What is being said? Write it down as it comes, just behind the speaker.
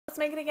Let's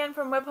make it again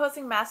from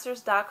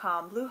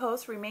WebHostingMasters.com.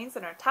 BlueHost remains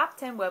in our top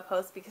 10 web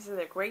hosts because of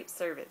their great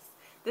service.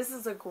 This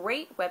is a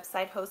great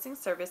website hosting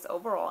service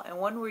overall, and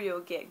one where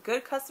you'll get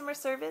good customer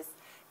service,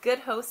 good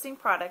hosting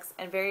products,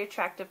 and very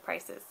attractive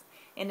prices.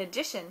 In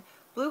addition,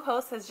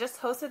 BlueHost has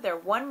just hosted their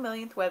 1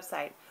 millionth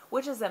website,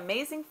 which is an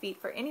amazing feat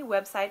for any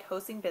website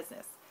hosting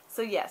business.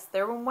 So yes,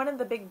 they're one of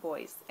the big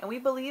boys, and we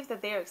believe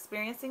that they are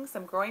experiencing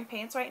some growing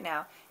pains right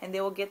now, and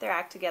they will get their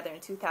act together in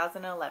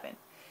 2011.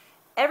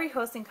 Every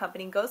hosting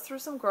company goes through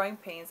some growing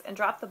pains and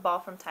drop the ball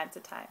from time to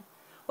time.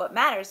 What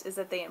matters is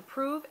that they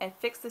improve and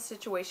fix the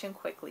situation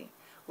quickly.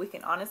 We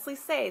can honestly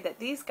say that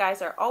these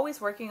guys are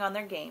always working on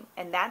their game,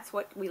 and that's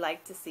what we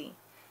like to see.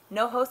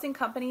 No hosting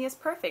company is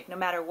perfect, no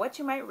matter what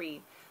you might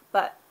read,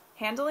 but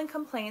handling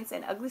complaints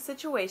and ugly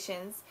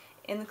situations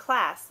in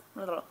class